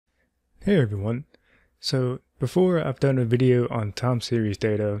Hey everyone. So before I've done a video on time series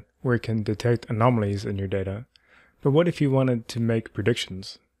data where it can detect anomalies in your data, but what if you wanted to make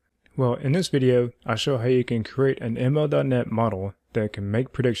predictions? Well, in this video, I'll show how you can create an ML.NET model that can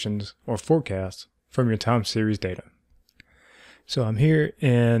make predictions or forecasts from your time series data. So I'm here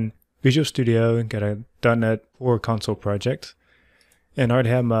in Visual Studio, got a .NET Core console project, and I already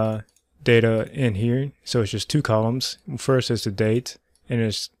have my data in here. So it's just two columns. First is the date, and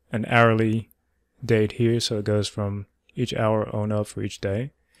it's an hourly date here, so it goes from each hour on up for each day,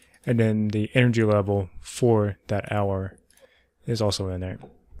 and then the energy level for that hour is also in there.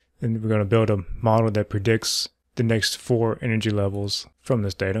 And we're going to build a model that predicts the next 4 energy levels from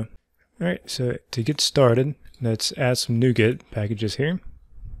this data. Alright, so to get started, let's add some NuGet packages here.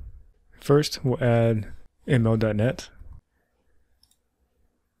 First, we'll add ML.NET.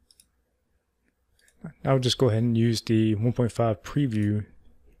 I'll just go ahead and use the 1.5 preview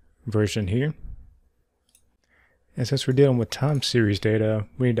version here. And since we're dealing with time series data,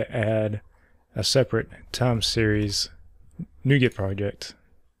 we need to add a separate time series NuGet project.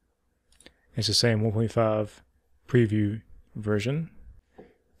 It's the same 1.5 preview version.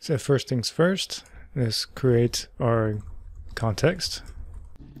 So first things first, let's create our context.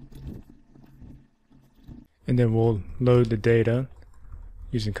 And then we'll load the data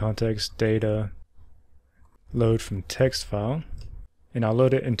using context data load from text file. And I'll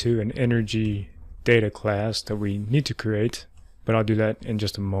load it into an energy data class that we need to create, but I'll do that in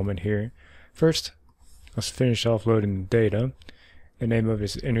just a moment here. First, let's finish off loading the data. The name of it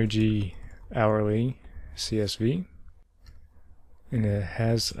is energy hourly CSV, and it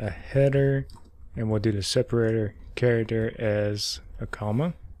has a header, and we'll do the separator character as a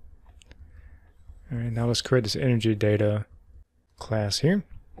comma. Alright, now let's create this energy data class here.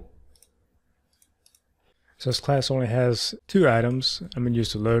 So this class only has 2 items. I'm going to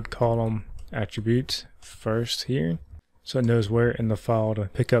use the load column attribute first here, so it knows where in the file to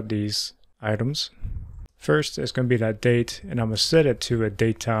pick up these items. First, it's going to be that date, and I'm going to set it to a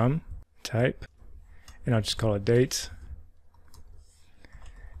datetime type, and I'll just call it date.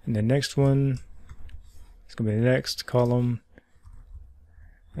 And the next one is going to be the next column,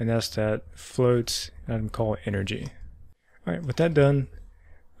 and that's that float, and I'm going to call it energy. Alright, with that done,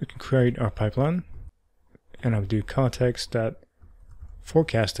 we can create our pipeline. And I'll do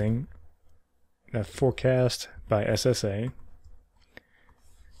context.forecasting, that forecast by SSA.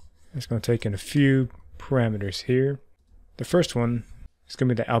 It's going to take in a few parameters here. The first one is going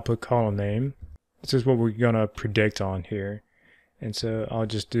to be the output column name. This is what we're going to predict on here. And so I'll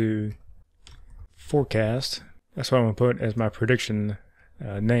just do forecast. That's what I'm going to put as my prediction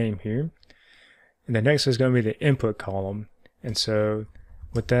name here. And the next is going to be the input column. And so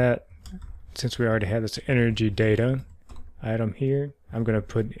with that, since we already have this energy data item here, I'm going to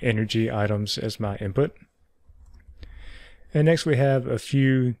put energy items as my input. And next we have a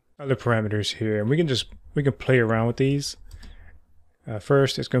few other parameters here, and we can play around with these.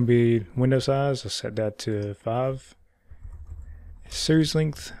 First, it's going to be window size. I'll set that to 5. Series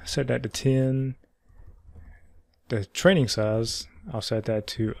length, set that to 10. The training size, I'll set that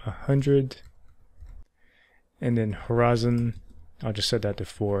to 100. And then horizon, I'll just set that to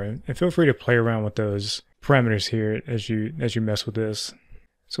 4, and feel free to play around with those parameters here as you mess with this.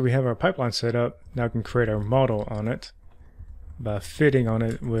 So we have our pipeline set up. Now we can create our model on it by fitting on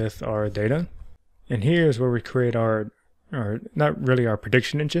it with our data. And here's where we create our not really our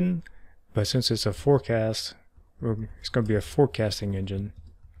prediction engine, but since it's a forecast, it's going to be a forecasting engine.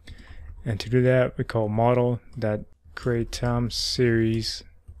 And to do that, we call model.create time series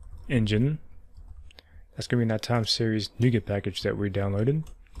engine. That's going to be in that time series NuGet package that we downloaded.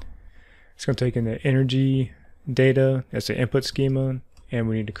 It's going to take in the energy data as the input schema, and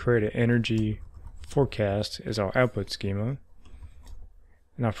we need to create an energy forecast as our output schema.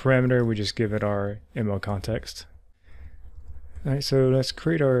 And our parameter, we just give it our ML context. Alright, so let's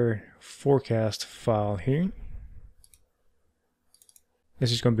create our forecast file here.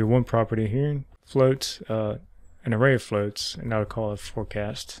 This is going to be one property here, float, an array of floats, and I'll call it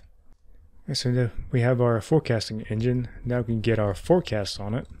forecast. So we have our forecasting engine. Now we can get our forecast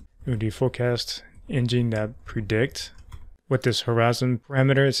on it. We'll do forecast engine that predict. With this horizon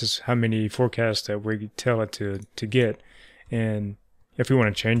parameter, this is how many forecasts that we tell it to get. And if we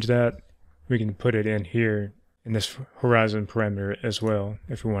want to change that, we can put it in here in this horizon parameter as well,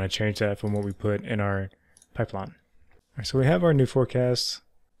 if we want to change that from what we put in our pipeline. Right, so we have our new forecasts.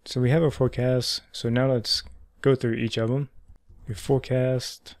 So we have our forecasts. So now let's go through each of them. Your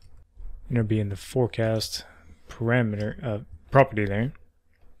forecast. It'll be in the forecast parameter property there.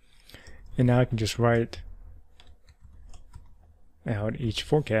 And now I can just write out each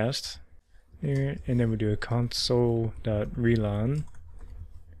forecast. there, and then we do a console.relearn.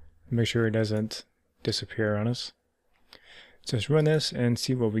 Make sure it doesn't disappear on us. So let's run this and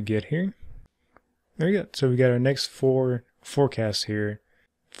see what we get here. There we go. So we got our next 4 forecasts here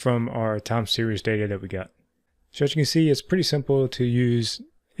from our time series data that we got. So as you can see, it's pretty simple to use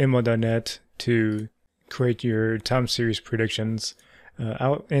ML.net to create your time series predictions.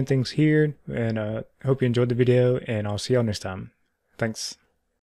 I'll end things here, and hope you enjoyed the video, and I'll see y'all next time. Thanks.